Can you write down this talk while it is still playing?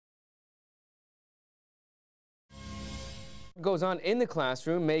What goes on in the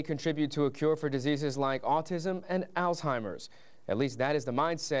classroom may contribute to a cure for diseases like autism and Alzheimer's. At least that is the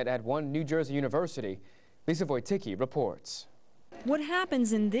mindset at one New Jersey university. Lisa Voyticki reports. What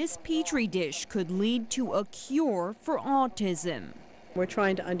happens in this petri dish could lead to a cure for autism. We're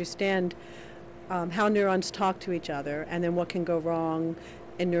trying to understand how neurons talk to each other and then what can go wrong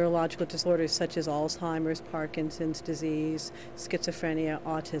in neurological disorders such as Alzheimer's, Parkinson's disease, schizophrenia,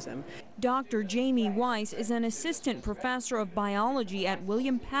 autism. Dr. Jamie Weiss is an assistant professor of biology at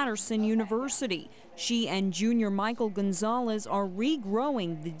William Paterson University. She and junior Michael Gonzalez are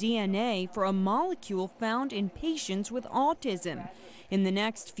regrowing the DNA for a molecule found in patients with autism. In the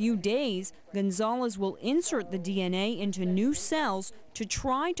next few days, Gonzalez will insert the DNA into new cells to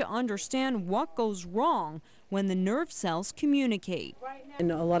try to understand what goes wrong when the nerve cells communicate.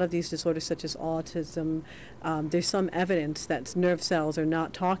 In a lot of these disorders such as autism, there's some evidence that nerve cells are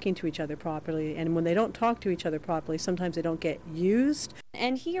not talking to each other properly, and when they don't talk to each other properly, sometimes they don't get used.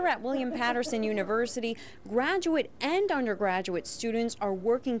 And here at William Paterson University, graduate and undergraduate students are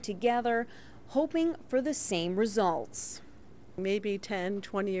working together, hoping for the same results. Maybe 10,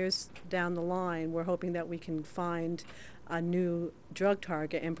 20 years down the line, we're hoping that we can find a new drug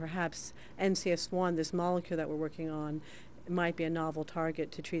target, and perhaps NCS1, this molecule that we're working on, might be a novel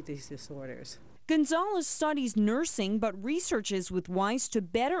target to treat these disorders. Gonzalez studies nursing but researches with Weiss to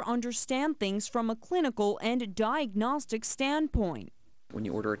better understand things from a clinical and diagnostic standpoint. When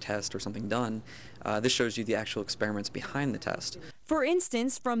you order a test or something done, this shows you the actual experiments behind the test. For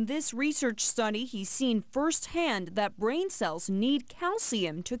instance, from this research study, he's seen firsthand that brain cells need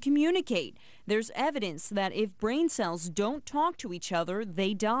calcium to communicate. There's evidence that if brain cells don't talk to each other,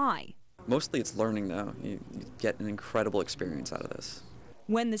 they die. Mostly it's learning, though. You get an incredible experience out of this.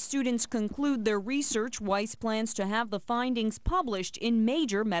 When the students conclude their research, Weiss plans to have the findings published in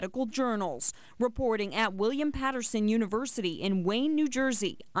major medical journals. Reporting at William Paterson University in Wayne, New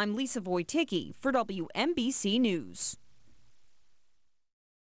Jersey, I'm Lisa Voyticki for WMBC News.